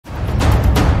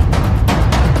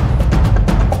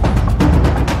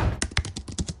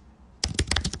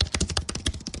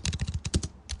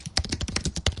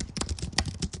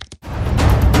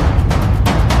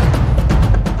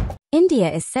India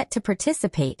is set to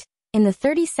participate in the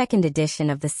 32nd edition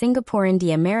of the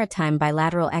Singapore-India Maritime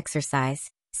Bilateral Exercise,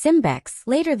 SIMBEX,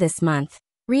 later this month,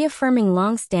 reaffirming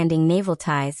long-standing naval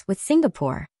ties with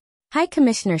Singapore. High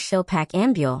Commissioner Shilpak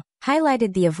Ambul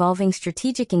highlighted the evolving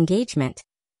strategic engagement,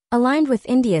 aligned with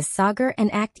India's Sagar and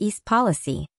Act East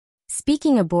policy.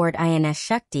 Speaking aboard INS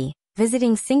Shakti,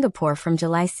 visiting Singapore from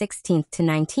July 16 to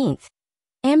 19,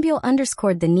 Ambul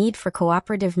underscored the need for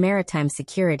cooperative maritime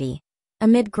security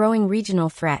amid growing regional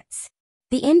threats.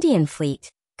 The Indian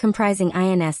fleet, comprising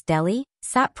INS Delhi,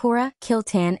 Satpura,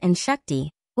 Kiltan and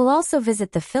Shakti, will also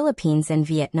visit the Philippines and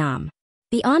Vietnam.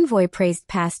 The envoy praised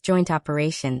past joint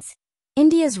operations,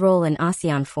 India's role in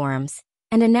ASEAN forums,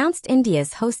 and announced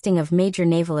India's hosting of major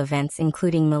naval events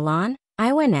including Milan,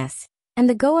 IONS, and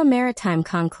the Goa Maritime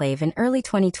Conclave in early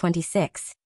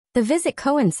 2026. The visit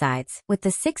coincides with the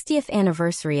 60th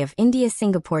anniversary of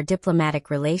India-Singapore diplomatic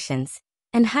relations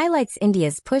and highlights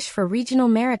India's push for regional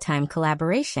maritime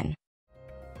collaboration.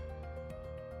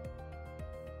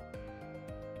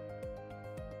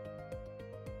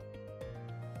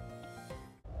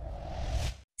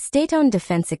 State-owned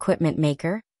defense equipment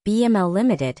maker, BEML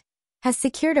Limited, has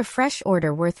secured a fresh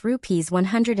order worth Rs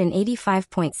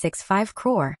 185.65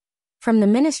 crore from the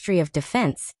Ministry of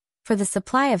Defense for the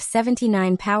supply of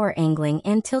 79 power angling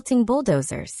and tilting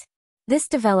bulldozers. This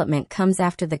development comes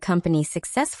after the company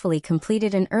successfully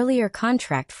completed an earlier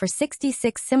contract for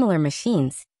 66 similar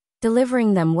machines,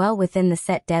 delivering them well within the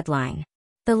set deadline.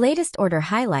 The latest order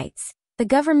highlights the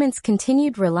government's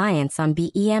continued reliance on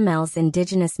BEML's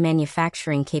indigenous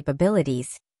manufacturing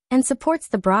capabilities and supports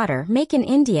the broader Make in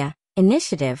India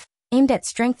initiative aimed at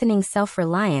strengthening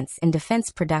self-reliance in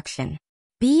defense production.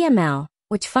 BEML,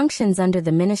 which functions under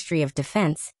the Ministry of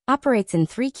Defense, operates in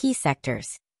three key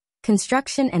sectors: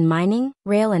 construction and mining,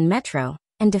 rail and metro,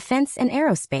 and defense and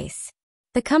aerospace.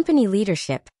 The company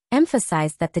leadership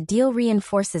emphasized that the deal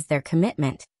reinforces their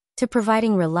commitment to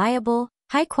providing reliable,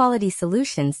 high-quality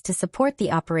solutions to support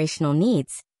the operational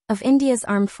needs of India's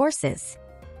armed forces.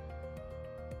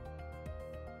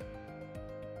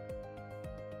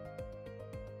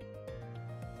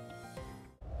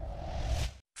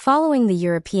 Following the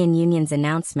European Union's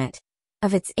announcement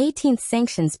of its 18th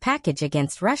sanctions package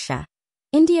against Russia,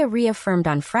 India reaffirmed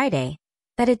on Friday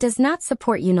that it does not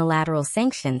support unilateral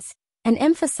sanctions and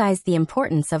emphasized the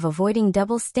importance of avoiding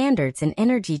double standards in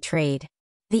energy trade.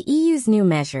 The EU's new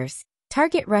measures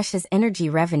target Russia's energy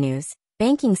revenues,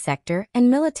 banking sector,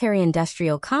 and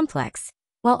military-industrial complex,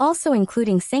 while also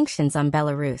including sanctions on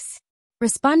Belarus.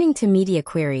 Responding to media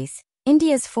queries,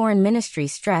 India's foreign ministry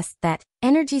stressed that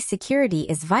energy security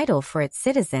is vital for its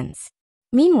citizens.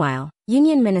 Meanwhile,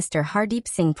 Union Minister Hardeep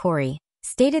Singh Puri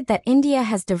stated that India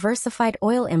has diversified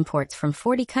oil imports from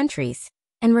 40 countries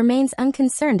and remains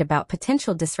unconcerned about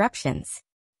potential disruptions.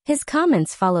 His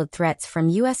comments followed threats from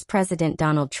U.S. President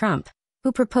Donald Trump,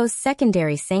 who proposed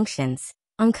secondary sanctions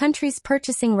on countries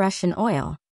purchasing Russian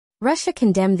oil. Russia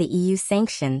condemned the EU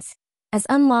sanctions as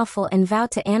unlawful and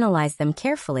vowed to analyze them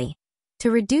carefully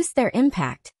to reduce their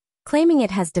impact, claiming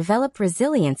it has developed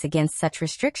resilience against such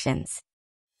restrictions.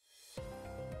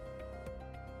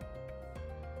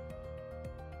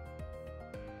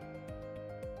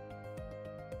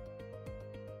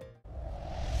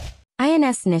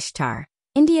 INS Nistar,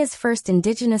 India's first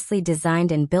indigenously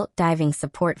designed and built diving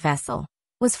support vessel,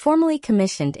 was formally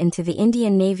commissioned into the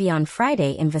Indian Navy on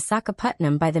Friday in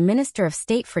Visakhapatnam by the Minister of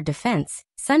State for Defence,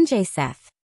 Sanjay Seth.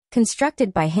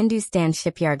 Constructed by Hindustan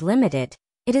Shipyard Limited,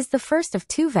 it is the first of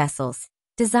two vessels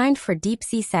designed for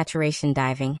deep-sea saturation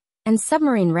diving and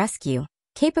submarine rescue,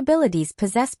 capabilities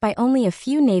possessed by only a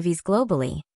few navies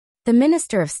globally. The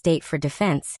Minister of State for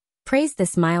Defence praised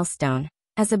this milestone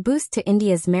as a boost to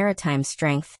India's maritime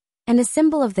strength and a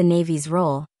symbol of the Navy's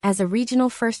role as a regional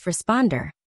first responder.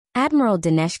 Admiral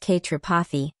Dinesh K.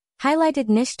 Tripathi highlighted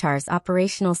Nishtar's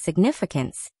operational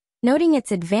significance, noting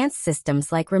its advanced systems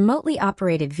like remotely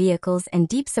operated vehicles and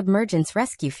deep submergence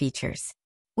rescue features.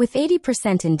 With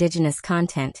 80% indigenous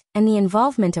content and the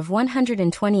involvement of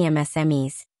 120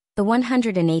 MSMEs, the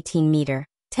 118-meter,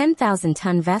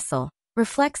 10,000-ton vessel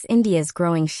reflects India's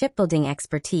growing shipbuilding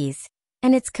expertise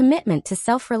and its commitment to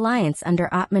self-reliance under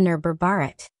Atmanirbhar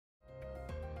Bharat.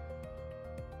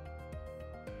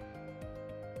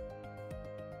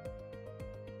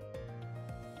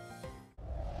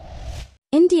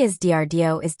 India's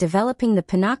DRDO is developing the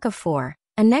Pinaka 4,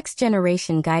 a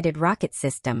next-generation guided rocket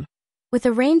system, with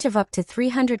a range of up to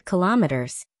 300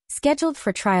 kilometers, scheduled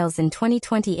for trials in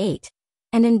 2028,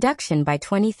 and induction by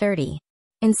 2030.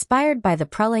 Inspired by the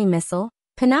Pralay missile,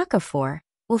 Pinaka 4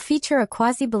 will feature a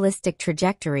quasi-ballistic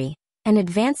trajectory and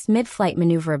advanced mid-flight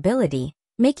maneuverability,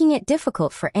 making it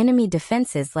difficult for enemy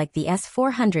defenses like the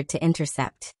S-400 to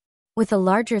intercept. With a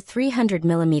larger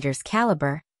 300mm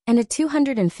caliber and a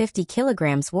 250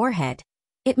 kg warhead,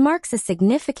 it marks a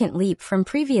significant leap from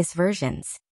previous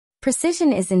versions.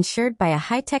 Precision is ensured by a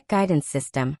high-tech guidance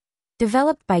system,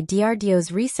 developed by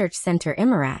DRDO's Research Center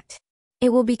Emirat. It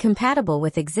will be compatible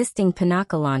with existing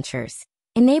Pinaka launchers,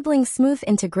 enabling smooth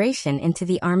integration into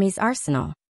the Army's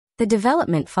arsenal. The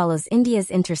development follows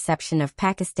India's interception of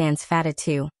Pakistan's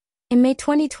Fateh-2 in May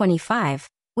 2025,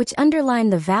 which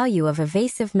underlined the value of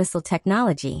evasive missile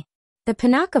technology. The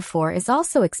Pinaka 4 is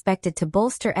also expected to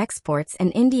bolster exports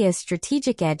and India's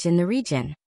strategic edge in the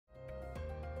region.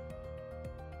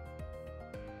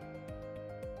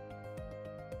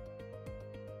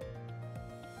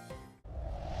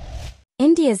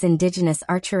 India's Indigenous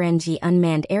MkII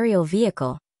unmanned aerial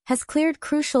vehicle has cleared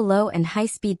crucial low and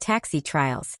high-speed taxi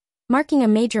trials, marking a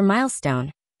major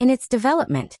milestone in its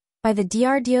development by the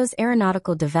DRDO's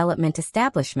Aeronautical Development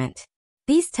Establishment.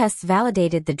 These tests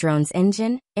validated the drone's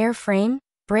engine, airframe,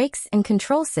 brakes, and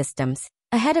control systems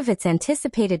ahead of its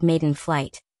anticipated maiden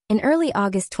flight in early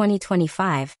August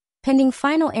 2025, pending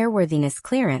final airworthiness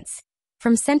clearance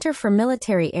from Center for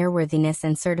Military Airworthiness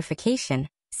and Certification,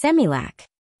 CEMILAC.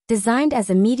 Designed as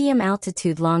a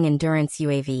medium-altitude long-endurance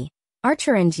UAV,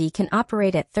 MkII can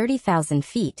operate at 30,000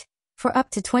 feet for up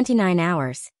to 29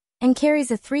 hours and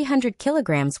carries a 300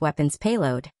 kg weapons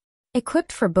payload.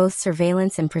 Equipped for both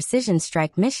surveillance and precision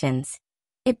strike missions,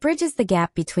 it bridges the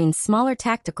gap between smaller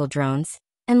tactical drones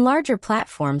and larger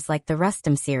platforms like the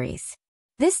Rustam series.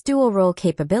 This dual-role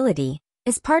capability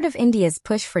is part of India's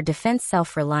push for defense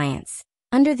self-reliance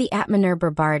under the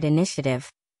Atmanirbhar Bharat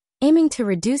initiative, aiming to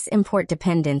reduce import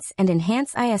dependence and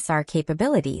enhance ISR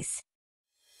capabilities.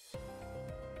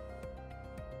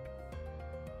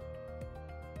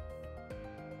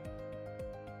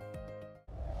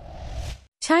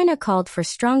 China called for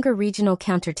stronger regional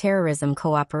counterterrorism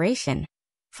cooperation,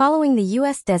 following the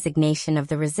U.S. designation of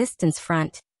the Resistance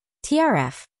Front,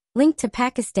 TRF, linked to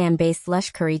Pakistan-based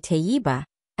Lashkar-e-Taiba,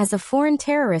 as a foreign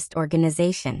terrorist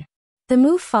organization. The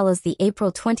move follows the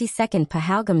April 22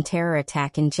 Pahalgam terror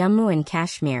attack in Jammu and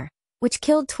Kashmir, which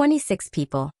killed 26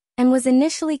 people and was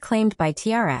initially claimed by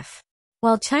TRF.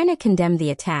 While China condemned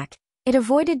the attack, it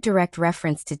avoided direct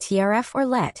reference to TRF or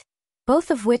LET,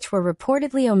 both of which were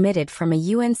reportedly omitted from a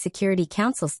UN Security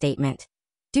Council statement,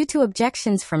 due to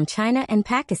objections from China and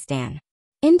Pakistan.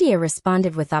 India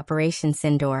responded with Operation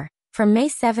Sindoor, from May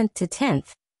 7 to 10,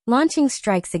 launching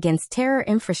strikes against terror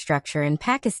infrastructure in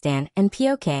Pakistan and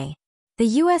POK. The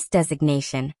U.S.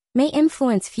 designation may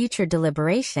influence future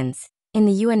deliberations in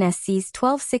the UNSC's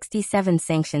 1267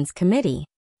 Sanctions Committee.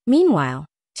 Meanwhile,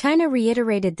 China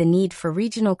reiterated the need for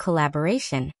regional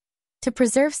collaboration to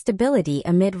preserve stability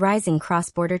amid rising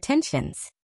cross-border tensions.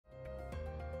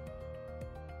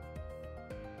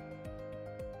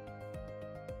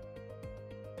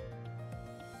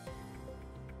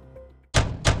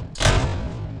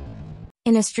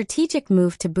 In a strategic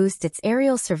move to boost its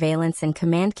aerial surveillance and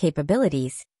command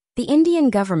capabilities, the Indian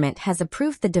government has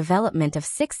approved the development of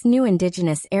 6 new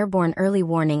indigenous airborne early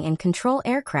warning and control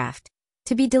aircraft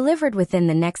to be delivered within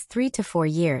the next 3 to 4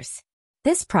 years.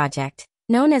 This project,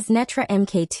 known as Netra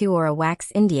Mk2 or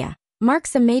AWACS India,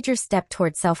 marks a major step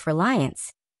toward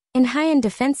self-reliance in high-end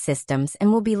defense systems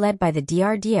and will be led by the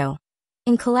DRDO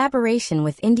in collaboration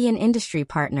with Indian industry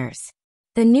partners.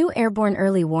 The new airborne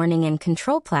early warning and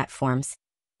control platforms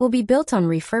will be built on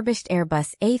refurbished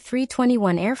Airbus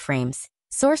A321 airframes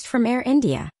sourced from Air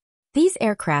India. These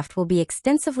aircraft will be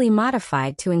extensively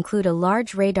modified to include a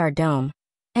large radar dome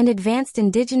and advanced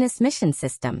indigenous mission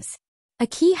systems. A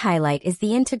key highlight is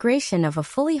the integration of a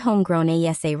fully homegrown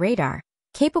AESA radar,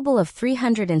 capable of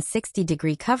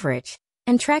 360-degree coverage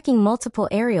and tracking multiple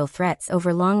aerial threats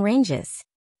over long ranges.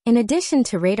 In addition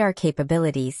to radar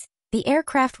capabilities, the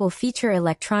aircraft will feature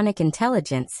electronic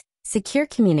intelligence, secure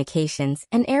communications,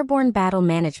 and airborne battle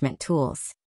management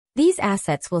tools. These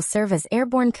assets will serve as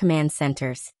airborne command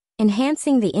centers,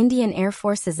 enhancing the Indian Air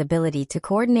Force's ability to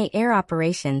coordinate air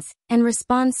operations and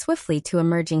respond swiftly to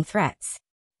emerging threats.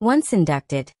 Once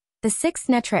inducted, the 6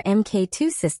 Netra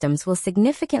Mk2 systems will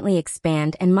significantly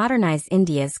expand and modernize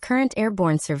India's current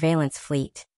airborne surveillance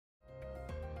fleet.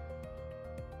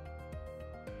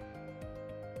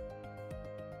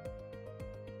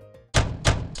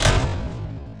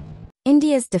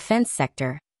 India's defense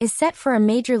sector is set for a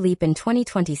major leap in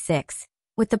 2026,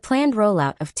 with the planned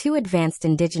rollout of 2 advanced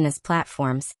indigenous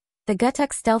platforms, the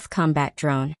Ghatak stealth combat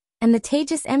drone and the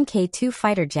Tejas Mk2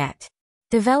 fighter jet.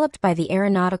 Developed by the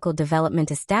Aeronautical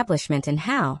Development Establishment and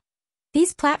HAL,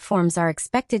 these platforms are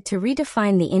expected to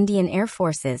redefine the Indian Air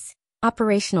Force's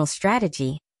operational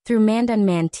strategy, through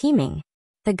manned-unmanned teaming.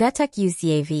 The Ghatak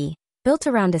UAV, built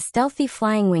around a stealthy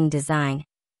flying wing design,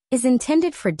 is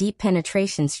intended for deep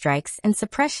penetration strikes and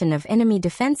suppression of enemy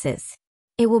defenses.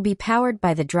 It will be powered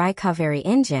by the dry Kaveri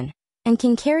engine and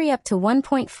can carry up to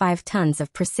 1.5 tons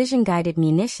of precision-guided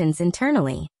munitions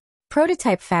internally.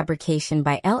 Prototype fabrication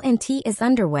by L&T is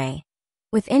underway,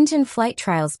 with engine flight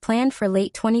trials planned for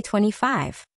late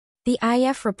 2025. The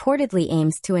IF reportedly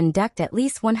aims to induct at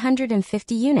least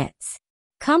 150 units.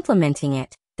 Complementing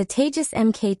it, the Tejas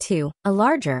Mk2, a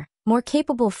larger, more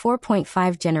capable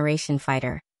 4.5 generation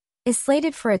fighter, is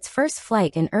slated for its first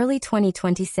flight in early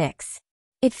 2026.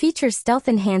 It features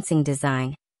stealth-enhancing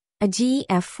design, a GE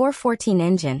F414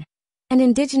 engine, and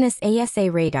indigenous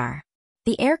ASA radar.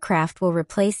 The aircraft will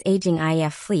replace aging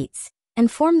IF fleets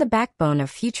and form the backbone of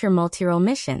future multi-role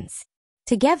missions.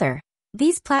 Together,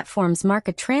 these platforms mark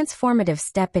a transformative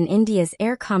step in India's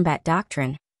air combat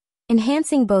doctrine,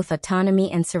 enhancing both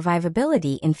autonomy and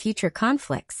survivability in future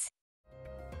conflicts.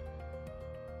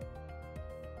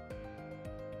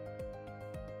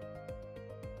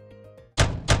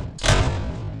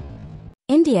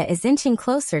 India is inching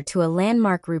closer to a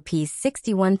landmark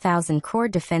 ₹61,000 crore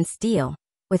defense deal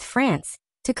with France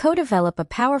to co-develop a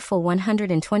powerful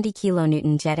 120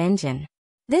 kN jet engine.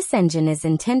 This engine is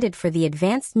intended for the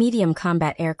Advanced Medium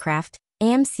Combat Aircraft,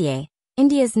 AMCA,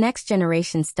 India's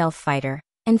next-generation stealth fighter,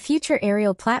 and future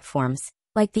aerial platforms,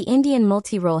 like the Indian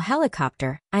multi-role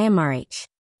helicopter, IMRH.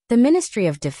 The Ministry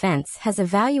of Defence has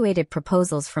evaluated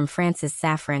proposals from France's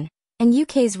Safran and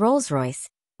UK's Rolls-Royce,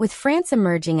 with France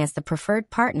emerging as the preferred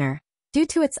partner, due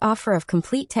to its offer of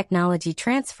complete technology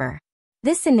transfer.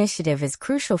 This initiative is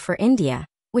crucial for India,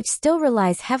 which still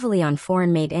relies heavily on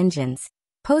foreign-made engines,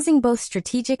 posing both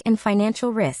strategic and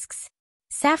financial risks.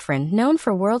 Safran, known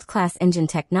for world-class engine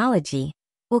technology,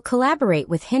 will collaborate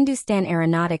with Hindustan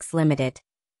Aeronautics Limited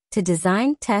to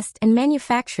design, test, and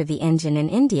manufacture the engine in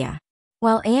India.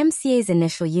 While AMCA's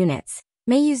initial units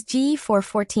may use GE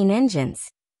 414 engines,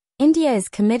 India is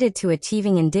committed to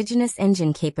achieving indigenous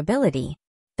engine capability.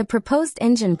 The proposed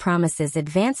engine promises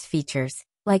advanced features,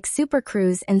 like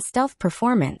supercruise and stealth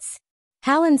performance.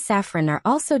 HAL and Safran are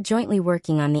also jointly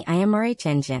working on the IMRH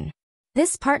engine.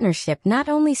 This partnership not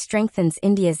only strengthens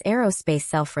India's aerospace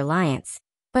self-reliance,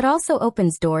 but also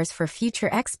opens doors for future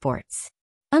exports.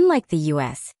 Unlike the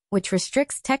US, which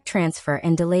restricts tech transfer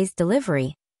and delays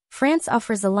delivery, France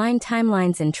offers aligned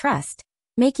timelines and trust,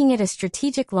 making it a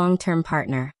strategic long-term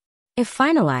partner. If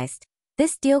finalized,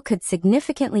 this deal could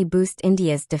significantly boost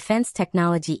India's defense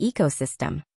technology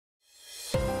ecosystem.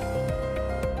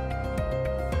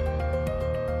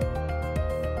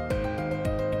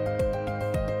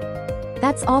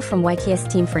 That's all from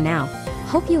YKS team for now.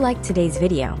 Hope you liked today's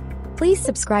video. Please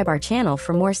subscribe our channel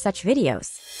for more such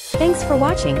videos. Thanks for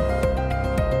watching.